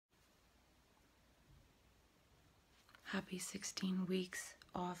Happy 16 weeks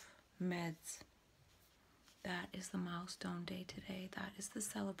off meds. That is the milestone day today. That is the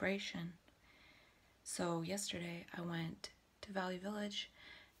celebration. So yesterday I went to Valley Village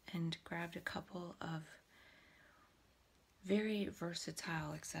and grabbed a couple of very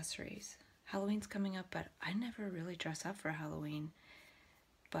versatile accessories. Halloween's coming up, but I never really dress up for Halloween.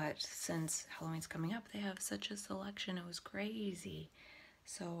 But since Halloween's coming up, they have such a selection. It was crazy.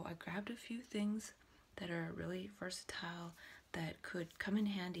 So I grabbed a few things that are really versatile that could come in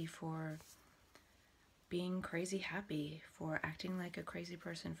handy for being crazy happy, for acting like a crazy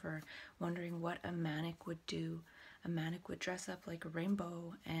person, for wondering what a manic would do. A manic would dress up like a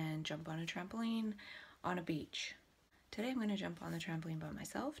rainbow and jump on a trampoline on a beach. Today I'm going to jump on the trampoline by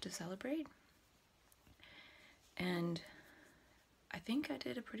myself to celebrate. And I think I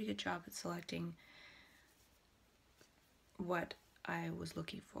did a pretty good job at selecting what I was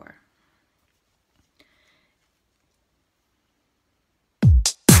looking for.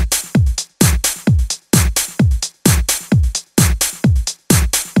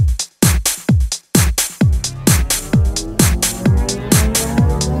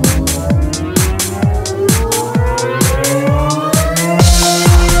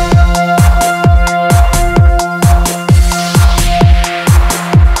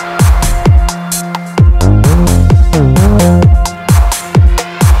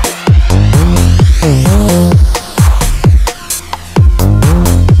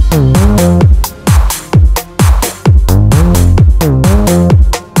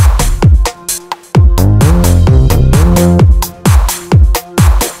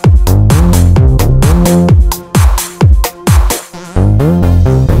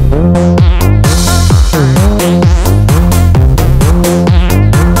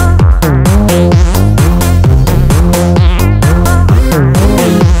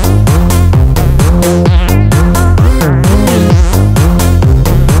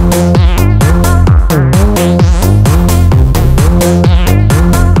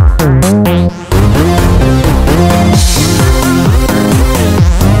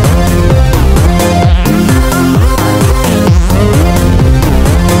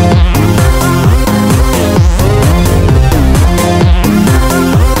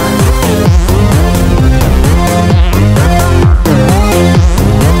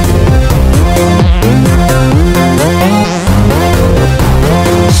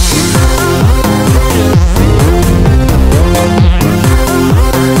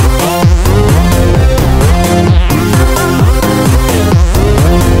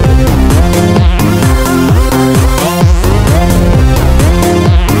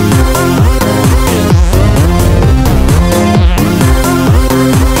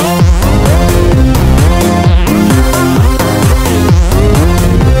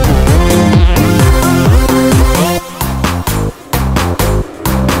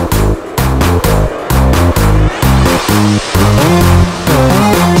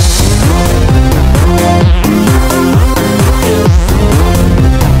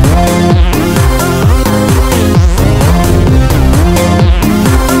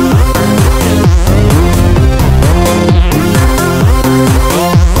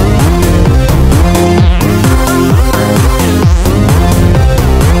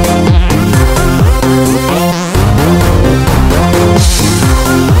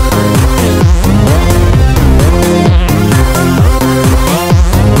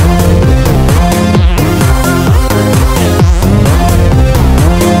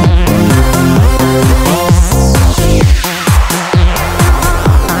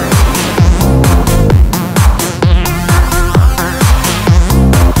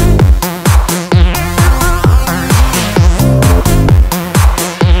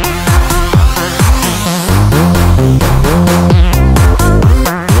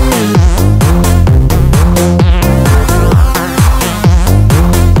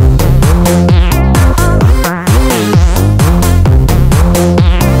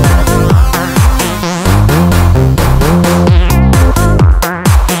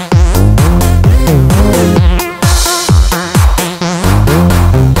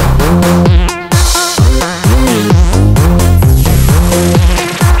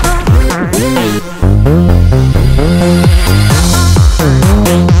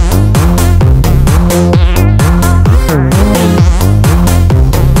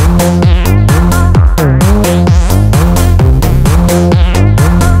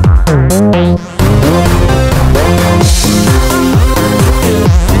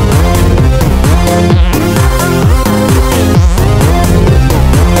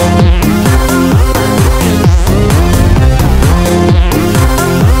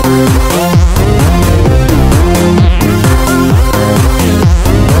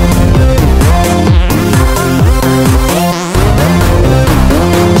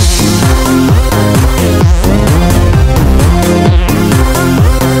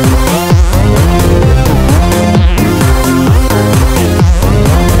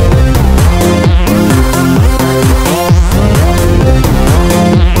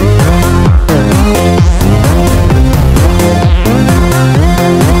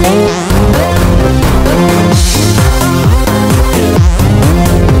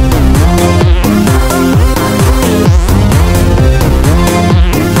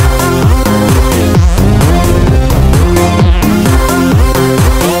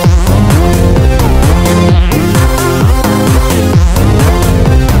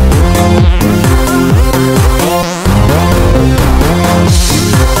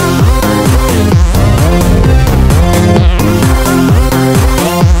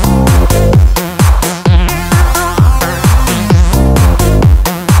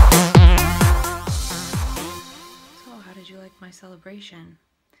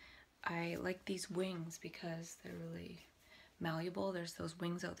 like these wings because they're really malleable. There's those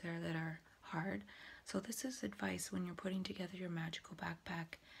wings out there that are hard. So this is advice when you're putting together your magical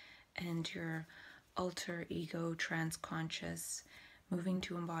backpack and your alter ego trance conscious, moving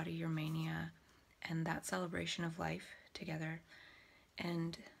to embody your mania and that celebration of life together.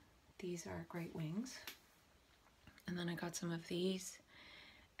 And these are great wings. And then I got some of these,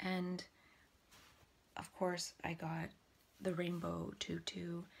 and of course I got the rainbow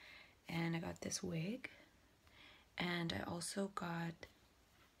tutu, and I got this wig, and I also got,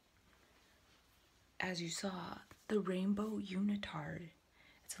 as you saw, the rainbow unitard.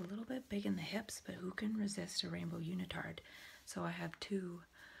 It's a little bit big in the hips, but who can resist a rainbow unitard? So I have 2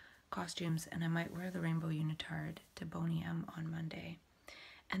 costumes, and I might wear the rainbow unitard to Boney M on Monday.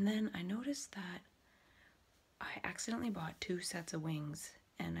 And then I noticed that I accidentally bought 2 sets of wings,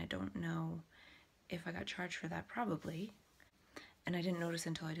 and I don't know if I got charged for that, probably. And I didn't notice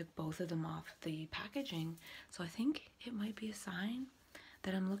until I took both of them off the packaging. So I think it might be a sign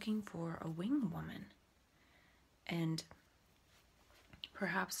that I'm looking for a wing woman. And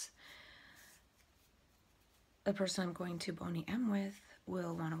perhaps the person I'm going to Boney M with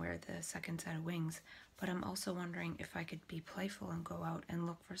will want to wear the second set of wings, but I'm also wondering if I could be playful and go out and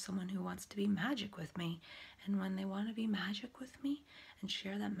look for someone who wants to be magic with me. And when they want to be magic with me and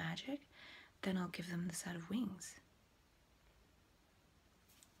share that magic, then I'll give them the set of wings.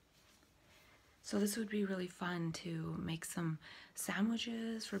 So this would be really fun to make some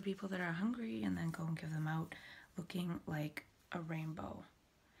sandwiches for people that are hungry and then go and give them out looking like a rainbow.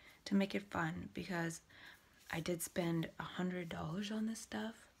 To make it fun, because I did spend $100 on this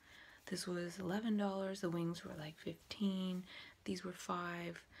stuff. This was $11. The wings were like $15. These were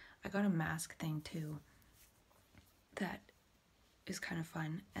 $5. I got a mask thing too that is kind of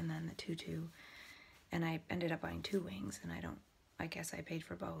fun, and then the tutu. And I ended up buying 2 wings, and I guess I paid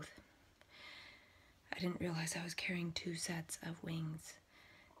for both. I didn't realize I was carrying 2 sets of wings.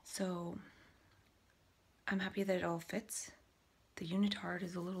 So I'm happy that it all fits. The unitard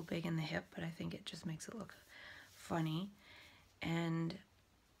is a little big in the hip, but I think it just makes it look funny. And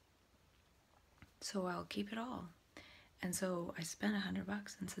so I'll keep it all. And so I spent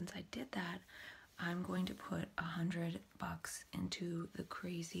 $100, and since I did that, I'm going to put $100 into the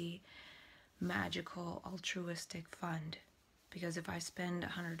crazy, magical, altruistic fund. Because if I spend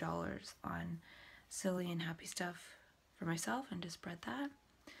 $100 on silly and happy stuff for myself and to spread that,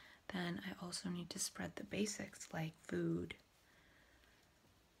 then I also need to spread the basics like food.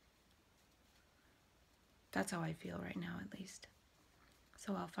 That's how I feel right now, at least.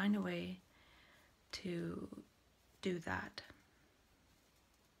 So I'll find a way to do that.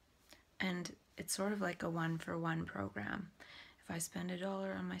 And it's sort of like a 1-for-1 program. If I spend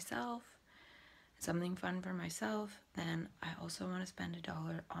 $1 on myself, something fun for myself, then I also want to spend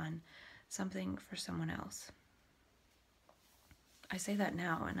 $1 on something for someone else. I say that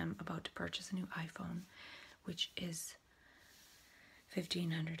now, and I'm about to purchase a new iPhone, which is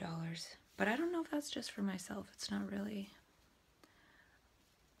 $1,500. But I don't know if that's just for myself. It's not really.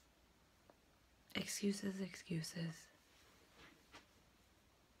 Excuses.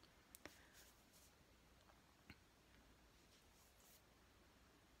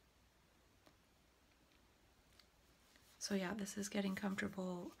 So yeah, this is getting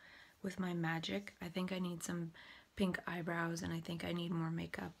comfortable with my magic. I think I need some pink eyebrows, and I think I need more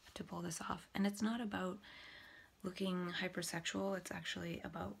makeup to pull this off. And it's not about looking hypersexual. It's actually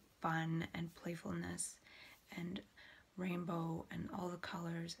about fun and playfulness and rainbow and all the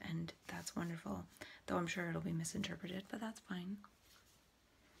colors, and that's wonderful. Though I'm sure it'll be misinterpreted, but that's fine.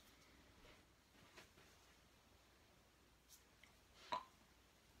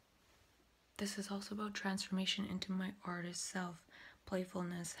 This is also about transformation into my artist self,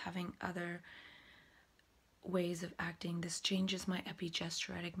 playfulness, having other ways of acting. This changes my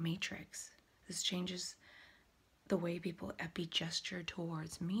epigesturetic matrix. This changes the way people epigesture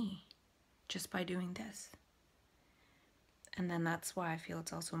towards me just by doing this. And then that's why I feel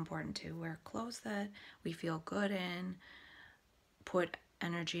it's also important to wear clothes that we feel good in, put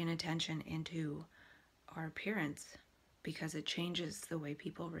energy and attention into our appearance, because it changes the way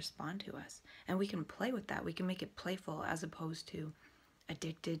people respond to us. And we can play with that. We can make it playful as opposed to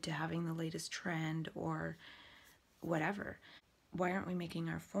addicted to having the latest trend or whatever. Why aren't we making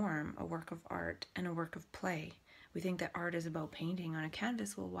our form a work of art and a work of play? We think that art is about painting on a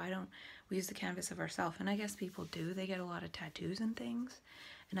canvas. Well, why don't we use the canvas of ourselves? And I guess people do. They get a lot of tattoos and things.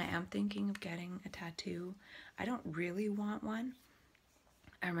 And I am thinking of getting a tattoo. I don't really want one.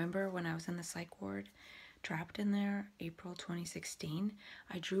 I remember when I was in the psych ward, trapped in there, April 2016,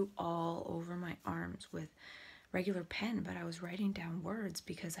 I drew all over my arms with regular pen, but I was writing down words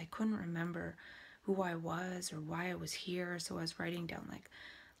because I couldn't remember who I was or why I was here. So I was writing down like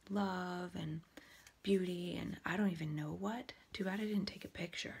love and beauty and I don't even know what. Too bad I didn't take a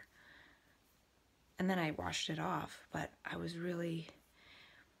picture. And then I washed it off, but I was really,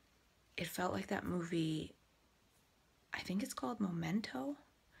 it felt like that movie, I think it's called Memento,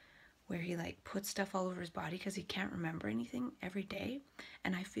 where he like puts stuff all over his body because he can't remember anything every day.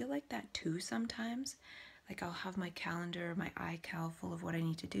 And I feel like that too sometimes. Like I'll have my calendar, my iCal full of what I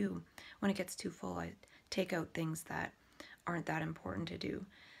need to do. When it gets too full, I take out things that aren't that important to do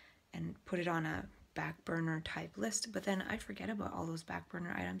and put it on a back burner type list. But then I forget about all those back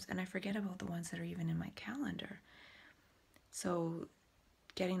burner items and I forget about the ones that are even in my calendar. So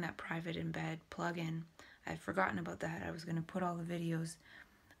getting that private embed plugin, I'd forgotten about that. I was going to put all the videos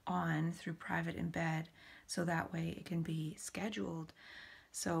on through private embed so that way it can be scheduled.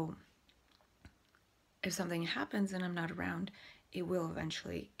 So if something happens and I'm not around, it will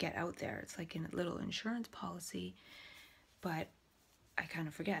eventually get out there. It's like a little insurance policy, but I kind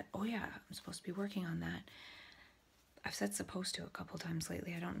of forget. Oh yeah, I'm supposed to be working on that. I've said supposed to a couple times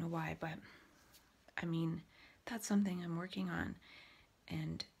lately. I don't know why, but I mean, that's something I'm working on.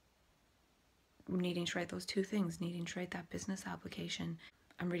 And needing to write those two things, needing to write that business application.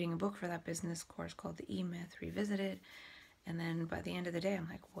 I'm reading a book for that business course called The E-Myth Revisited. And then by the end of the day, I'm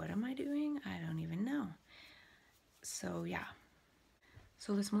like, what am I doing? I don't even know. So yeah.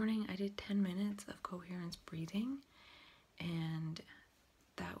 So this morning I did 10 minutes of coherence breathing and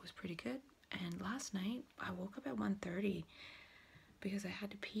that was pretty good. And last night I woke up at 1:30 because I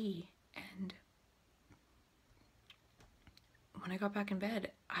had to pee, and when I got back in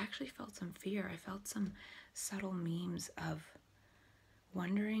bed, I actually felt some fear. I felt some subtle memes of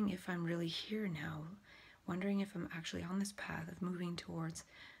wondering if I'm really here now, wondering if I'm actually on this path of moving towards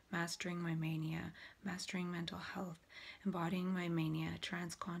mastering my mania, mastering mental health, embodying my mania,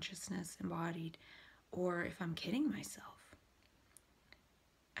 trans consciousness embodied, or if I'm kidding myself.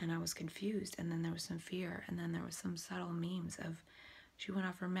 And I was confused, and then there was some fear, and then there was some subtle memes of she went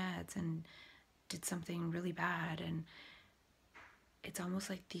off her meds and did something really bad, and it's almost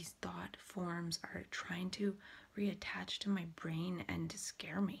like these thought forms are trying to reattach to my brain and to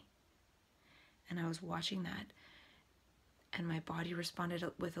scare me. And I was watching that, and my body responded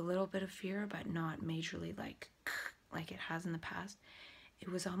with a little bit of fear, but not majorly like it has in the past.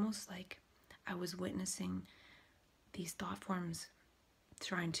 It was almost like I was witnessing these thought forms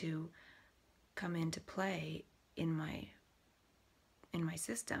trying to come into play in my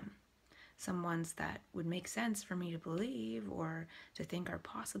system. Some ones that would make sense for me to believe or to think are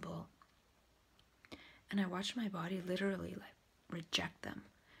possible. And I watched my body literally like reject them,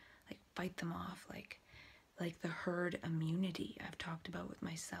 like fight them off, like the herd immunity I've talked about with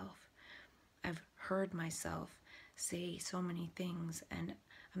myself. I've heard myself say so many things, and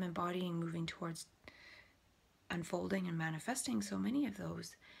I'm embodying, moving towards unfolding and manifesting so many of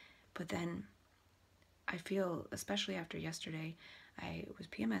those. But then I feel, especially after yesterday, I was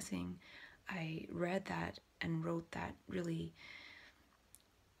PMSing, I read that and wrote that really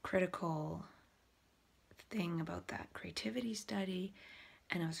critical thing about that creativity study,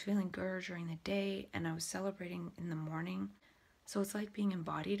 and I was feeling good during the day, and I was celebrating in the morning. So it's like being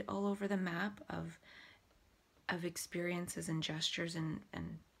embodied all over the map of experiences and gestures and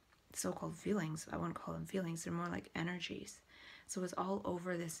so-called feelings. I wouldn't call them feelings, they're more like energies. So it's all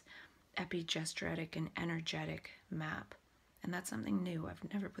over this epigenetic and energetic map. And that's something new.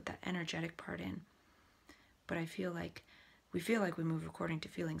 I've never put that energetic part in. But I feel like we move according to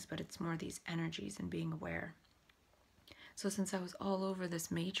feelings, but it's more these energies and being aware. So since I was all over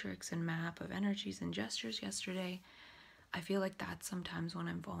this matrix and map of energies and gestures yesterday, I feel like that's sometimes when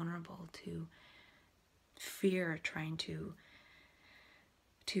I'm vulnerable to fear trying to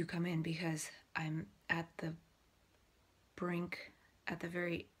come in, because I'm at the brink, at the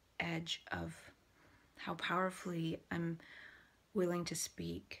very edge of how powerfully I'm willing to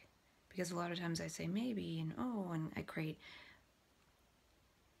speak. Because a lot of times I say maybe and oh, and I create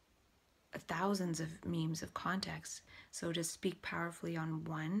thousands of memes of context. So to speak powerfully on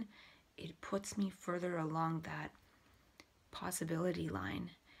one, it puts me further along that possibility line.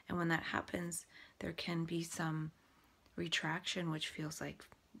 And when that happens, there can be some retraction, which feels like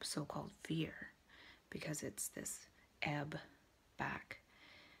so-called fear, because it's this ebb back.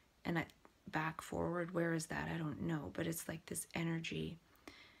 And back forward, where is that? I don't know, but it's like this energy.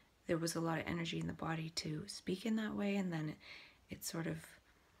 There was a lot of energy in the body to speak in that way, and then it sort of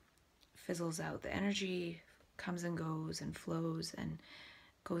fizzles out. The energy comes and goes and flows and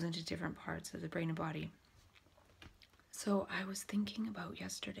goes into different parts of the brain and body. So I was thinking about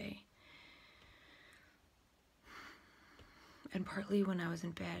yesterday, And partly when I was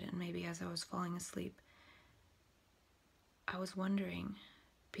in bed and maybe as I was falling asleep, I was wondering,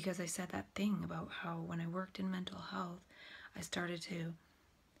 because I said that thing about how when I worked in mental health, I started to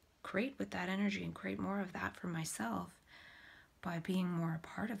create with that energy and create more of that for myself by being more a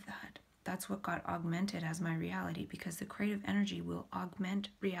part of that. That's what got augmented as my reality, because the creative energy will augment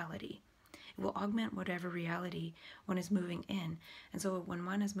reality. It will augment whatever reality one is moving in. And so when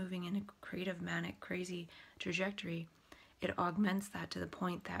one is moving in a creative, manic, crazy trajectory, it augments that to the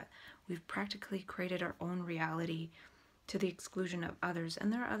point that we've practically created our own reality to the exclusion of others.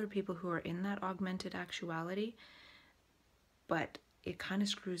 And there are other people who are in that augmented actuality, but it kind of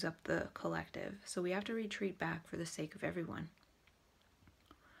screws up the collective. So we have to retreat back for the sake of everyone.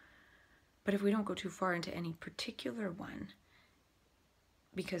 But if we don't go too far into any particular one,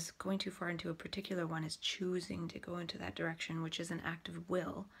 because going too far into a particular one is choosing to go into that direction, which is an act of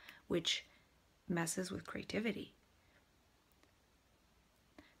will, which messes with creativity.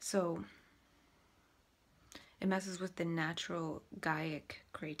 So it messes with the natural Gaiac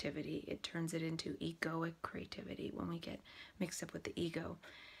creativity. It turns it into egoic creativity when we get mixed up with the ego.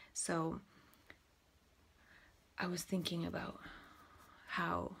 So I was thinking about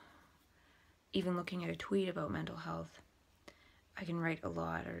how, even looking at a tweet about mental health, I can write a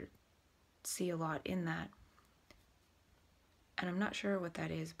lot or see a lot in that. And I'm not sure what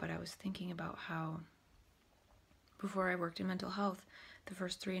that is, but I was thinking about how before I worked in mental health, the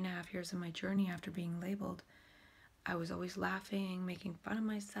first 3.5 years of my journey after being labeled, I was always laughing, making fun of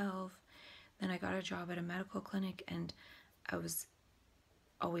myself. Then I got a job at a medical clinic and I was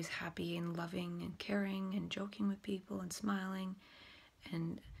always happy and loving and caring and joking with people and smiling.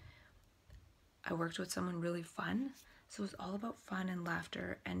 And I worked with someone really fun. So it was all about fun and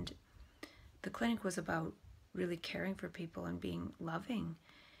laughter. And the clinic was about really caring for people and being loving.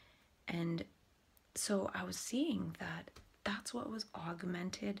 And so I was seeing that that's what was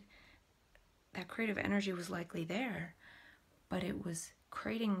augmented. That creative energy was likely there, but it was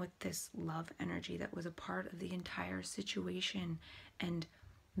creating with this love energy that was a part of the entire situation and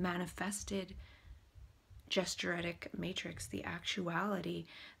manifested gesturetic matrix, the actuality,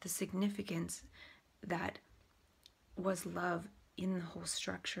 the significance that was love in the whole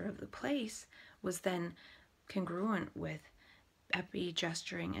structure of the place was then congruent with epi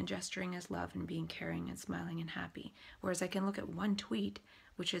gesturing and gesturing as love and being caring and smiling and happy. Whereas I can look at one tweet,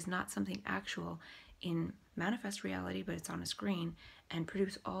 which is not something actual in manifest reality, but it's on a screen, and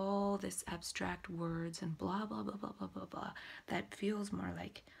produce all this abstract words and blah, blah, blah, blah, blah, blah, blah, that feels more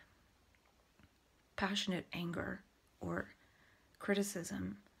like passionate anger or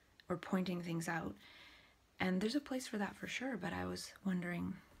criticism or pointing things out. And there's a place for that for sure, but I was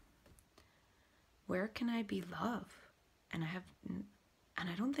wondering, where can I be love? And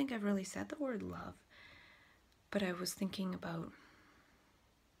I don't think I've really said the word love, but I was thinking about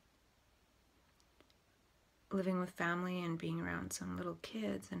living with family and being around some little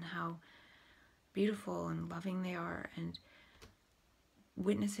kids and how beautiful and loving they are, and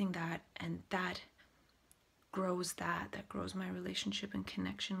witnessing that, and that grows my relationship and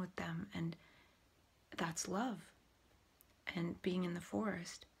connection with them, and that's love. And being in the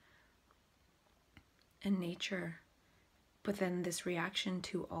forest and nature, but then this reaction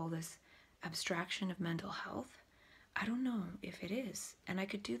to all this abstraction of mental health, I don't know if it is, and I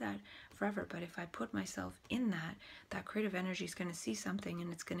could do that forever, but if I put myself in that, that creative energy is going to see something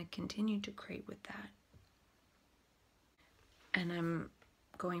and it's going to continue to create with that. And I'm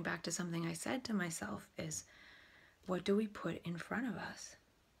going back to something I said to myself is, what do we put in front of us?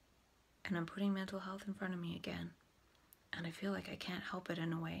 And I'm putting mental health in front of me again. And I feel like I can't help it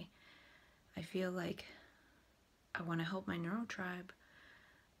in a way. I feel like I want to help my neuro tribe.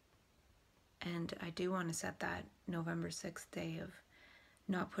 And I do want to set that November 6th day of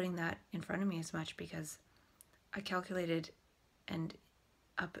not putting that in front of me as much, because I calculated, and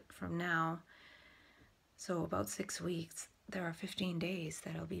up from now, so about 6 weeks, there are 15 days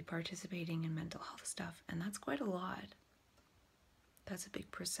that I'll be participating in mental health stuff, and that's quite a lot. That's a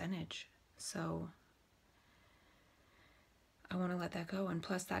big percentage. So I want to let that go, and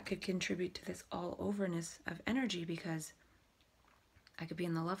plus that could contribute to this all-overness of energy, because I could be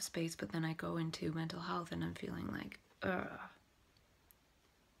in the love space, but then I go into mental health and I'm feeling like, ugh.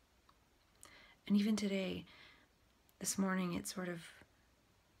 And even today, this morning, it sort of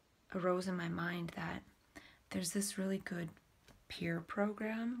arose in my mind that there's this really good peer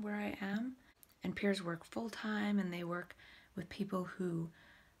program where I am, and peers work full-time, and they work with people who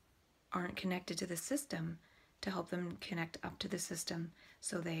aren't connected to the system to help them connect up to the system.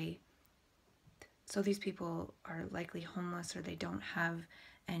 So these people are likely homeless, or they don't have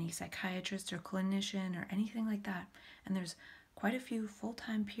any psychiatrist or clinician or anything like that. And there's quite a few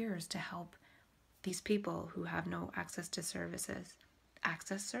full-time peers to help these people who have no access to services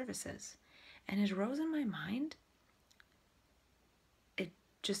access services. And it arose in my mind, it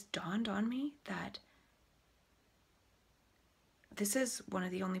just dawned on me that this is one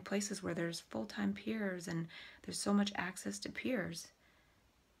of the only places where there's full-time peers and there's so much access to peers.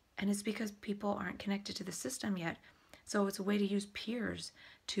 And it's because people aren't connected to the system yet. So it's a way to use peers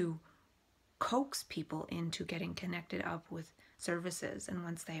to coax people into getting connected up with services. And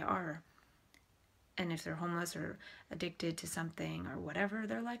once they are, and if they're homeless or addicted to something or whatever,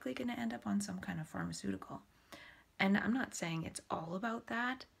 they're likely going to end up on some kind of pharmaceutical. And I'm not saying it's all about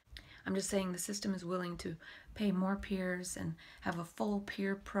that. I'm just saying the system is willing to pay more peers and have a full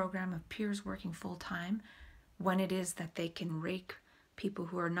peer program of peers working full time when it is that they can rake people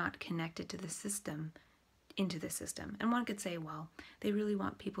who are not connected to the system into the system. And one could say, well, they really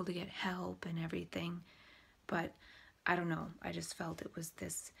want people to get help and everything. But I don't know. I just felt it was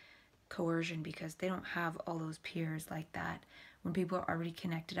this coercion because they don't have all those peers like that. When people are already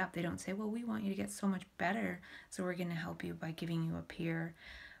connected up, they don't say, well, we want you to get so much better, so we're going to help you by giving you a peer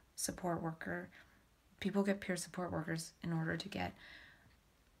support worker. People get peer support workers in order to get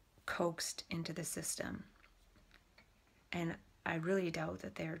coaxed into the system. And I really doubt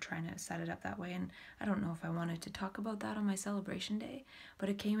that they're trying to set it up that way. And I don't know if I wanted to talk about that on my celebration day, but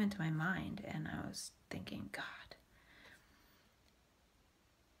it came into my mind and I was thinking, God.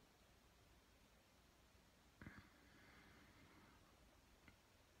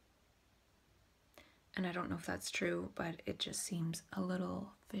 And I don't know if that's true, but it just seems a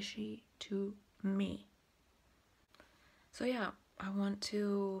little fishy to me. So yeah, I want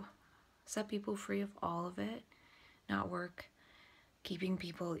to set people free of all of it, not work keeping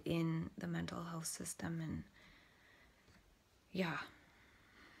people in the mental health system, and yeah,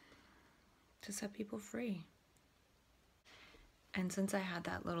 to set people free. And since I had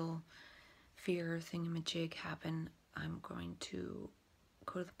that little fear thingamajig happen, I'm going to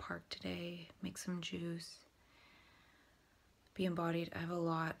go to the park today, make some juice, be embodied. I have a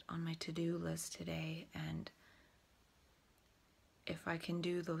lot on my to-do list today, and if I can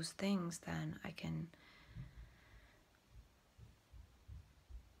do those things, then I can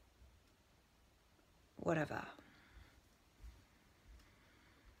whatever.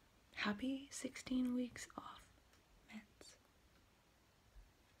 Happy 16 weeks off.